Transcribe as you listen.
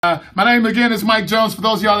My name again is Mike Jones. For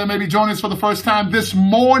those of y'all that may be joining us for the first time this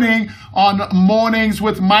morning on Mornings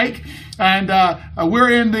with Mike. And we're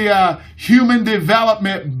in the human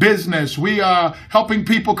development business. We are helping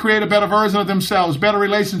people create a better version of themselves, better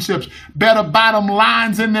relationships, better bottom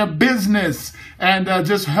lines in their business. And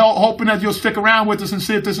just hoping that you'll stick around with us and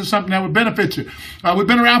see if this is something that would benefit you. We've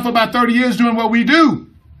been around for about 30 years doing what we do.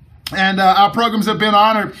 And our programs have been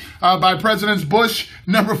honored by Presidents Bush,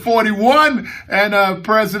 number 41, and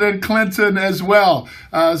President Clinton as well.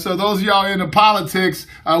 So those of y'all into politics,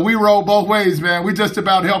 we roll both ways, man. We're just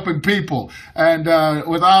about helping people, and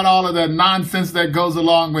without all of the nonsense that goes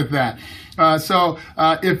along with that. So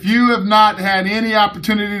if you have not had any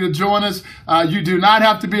opportunity to join us, you do not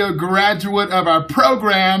have to be a graduate of our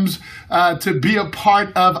programs to be a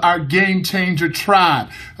part of our Game Changer tribe.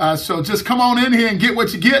 So just come on in here and get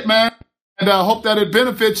what you get, man. And I hope that it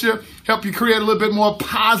benefits you, help you create a little bit more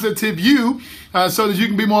positive you, so that you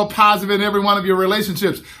can be more positive in every one of your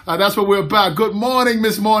relationships. That's what we're about. Good morning,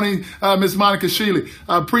 Miss Monica Sheely.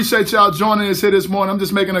 Appreciate y'all joining us here this morning. I'm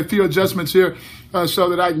just making a few adjustments here so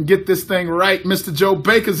that I can get this thing right. Mr. Joe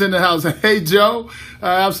Baker's in the house. Hey, Joe.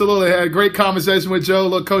 Absolutely. Had a great conversation with Joe, a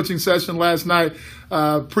little coaching session last night.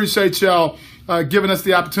 Appreciate y'all giving us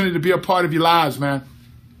the opportunity to be a part of your lives, man.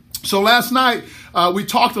 So last night, we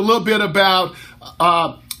talked a little bit about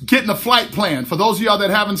getting a flight plan. For those of y'all that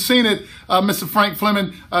haven't seen it, Mr. Frank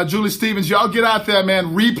Fleming, Julie Stevens, y'all get out there,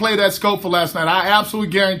 man, replay that scope for last night. I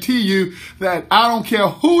absolutely guarantee you that I don't care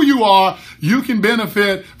who you are, you can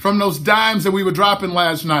benefit from those dimes that we were dropping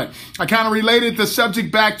last night. I kind of related the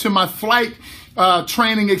subject back to my flight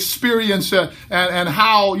training experience and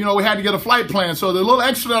how, we had to get a flight plan. So the little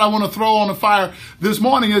extra that I want to throw on the fire this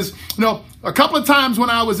morning is, a couple of times when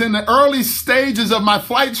I was in the early stages of my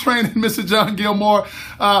flight training, Mr. John Gilmore,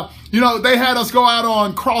 they had us go out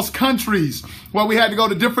on cross countries where we had to go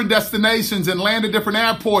to different destinations and land at different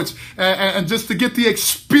airports and just to get the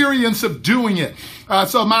experience of doing it.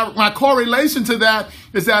 So my correlation to that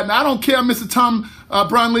is that, and I don't care, Mr. Tom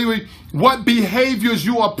Brunley, what behaviors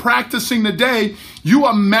you are practicing today, you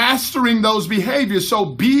are mastering those behaviors. So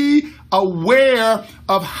be aware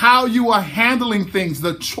of how you are handling things,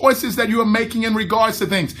 the choices that you are making in regards to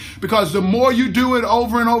things. Because the more you do it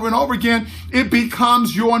over and over and over again, it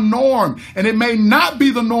becomes your norm. And it may not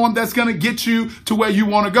be the norm that's going to get you to where you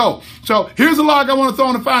want to go. So here's a log I want to throw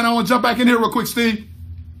in the fire, and I want to jump back in here real quick, Steve.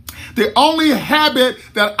 The only habit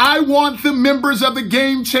that I want the members of the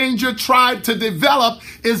Game Changer tribe to develop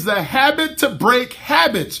is the habit to break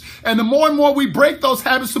habits. And the more and more we break those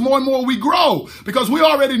habits, the more and more we grow, because we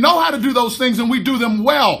already know how to do those things and we do them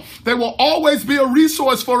well. There will always be a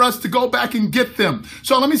resource for us to go back and get them.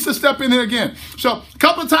 So let me just step in here again. So a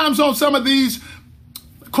couple of times on some of these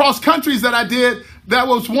cross countries that I did, that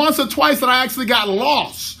was once or twice that I actually got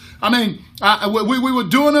lost. I mean, we were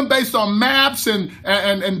doing them based on maps and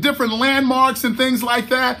different landmarks and things like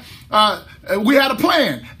that. We had a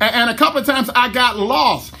plan, and a couple of times I got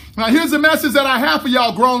lost. Now, here's the message that I have for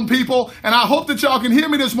y'all grown people, and I hope that y'all can hear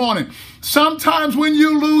me this morning. Sometimes when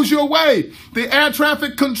you lose your way, the air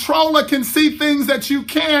traffic controller can see things that you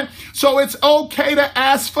can't, so it's okay to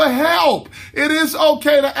ask for help. It is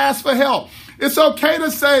okay to ask for help. It's okay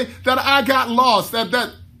to say that I got lost,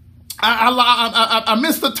 that I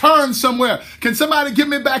missed a turn somewhere. Can somebody get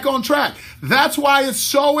me back on track? That's why it's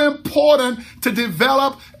so important to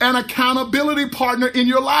develop an accountability partner in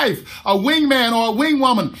your life, a wingman or a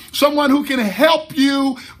wingwoman, someone who can help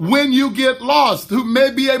you when you get lost, who may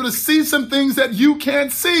be able to see some things that you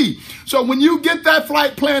can't see. So when you get that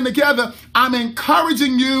flight plan together, I'm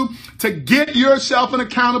encouraging you to get yourself an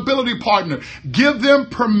accountability partner. Give them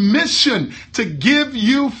permission to give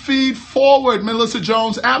you feed forward, Melissa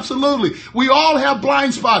Jones. Absolutely. We all have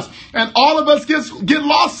blind spots, and all of us get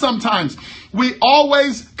lost sometimes. We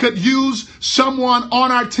always could use someone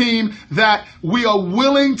on our team that we are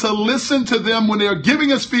willing to listen to them when they're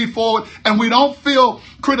giving us feed forward, and we don't feel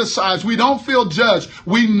criticized. We don't feel judged.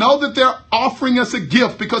 We know that they're offering us a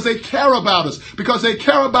gift because they care about us, because they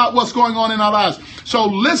care about what's going on in our lives. So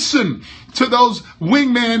listen to those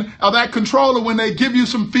wingmen or that controller when they give you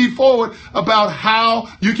some feed forward about how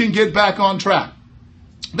you can get back on track.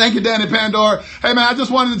 Thank you, Danny Pandora. Hey, man, I just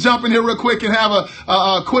wanted to jump in here real quick and have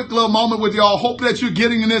a quick little moment with y'all. Hope that you're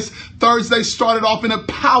getting this Thursday started off in a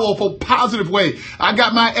powerful, positive way. I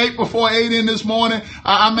got my 8 before 8 in this morning.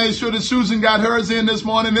 I made sure that Susan got hers in this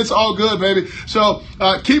morning. It's all good, baby. So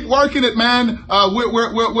keep working it, man.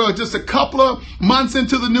 We're just a couple of months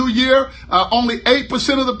into the new year. Only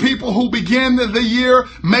 8% of the people who begin the year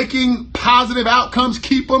making positive outcomes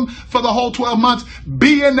keep them for the whole 12 months.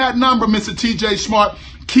 Be in that number, Mr. TJ Smart.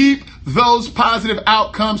 Keep those positive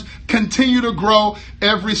outcomes continue to grow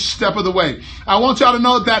every step of the way. I want y'all to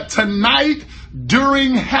know that tonight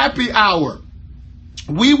during happy hour,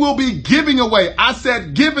 we will be giving away. I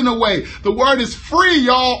said giving away. The word is free,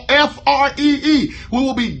 y'all. F-R-E-E. We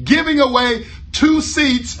will be giving away 2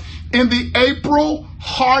 seats in the April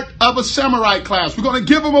Heart of a Samurai class. We're going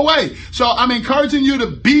to give them away. So I'm encouraging you to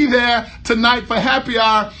be there tonight for happy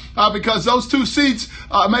hour because those 2 seats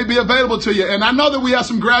may be available to you. And I know that we have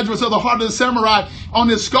some graduates of the Heart of the Samurai on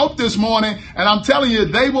this scope this morning. And I'm telling you,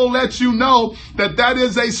 they will let you know that that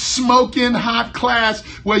is a smoking hot class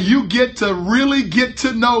where you get to really get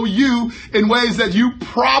to know you in ways that you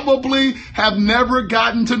probably have never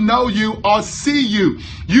gotten to know you or see you.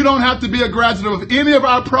 You don't have to be a graduate of any of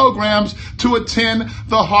our programs to attend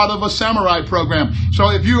the Heart of a Samurai program. So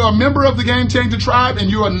if you are a member of the Game Changer Tribe and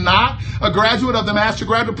you are not a graduate of the Master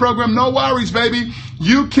Graduate Program, no worries, baby.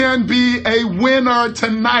 You can be a winner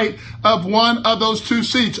tonight of one of those 2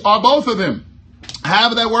 seats or both of them.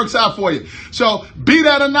 However that works out for you. So be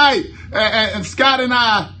there tonight. And Scott and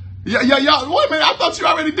I, y'all, wait a minute, I thought you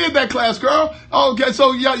already did that class, girl. Okay,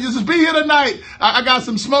 so you just be here tonight. I got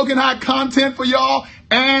some smoking hot content for y'all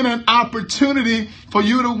and an opportunity for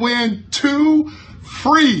you to win 2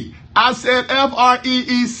 free, I said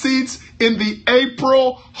F-R-E-E seats in the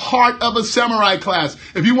April Heart of a Samurai class.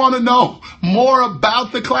 If you want to know more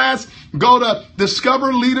about the class, go to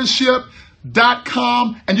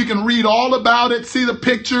discoverleadership.com and you can read all about it, see the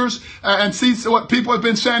pictures, and see what people have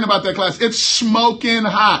been saying about that class. It's smoking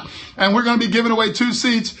hot. And we're going to be giving away 2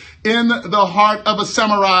 seats in the Heart of a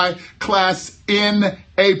Samurai class in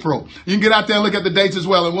April. You can get out there and look at the dates as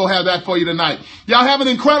well, and we'll have that for you tonight. Y'all have an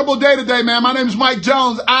incredible day today, man. My name is Mike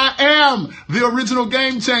Jones. I am the original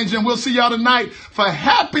Game Changer, and we'll see y'all tonight for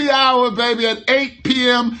happy hour, baby, at 8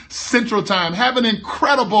 p.m. Central Time. Have an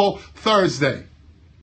incredible Thursday.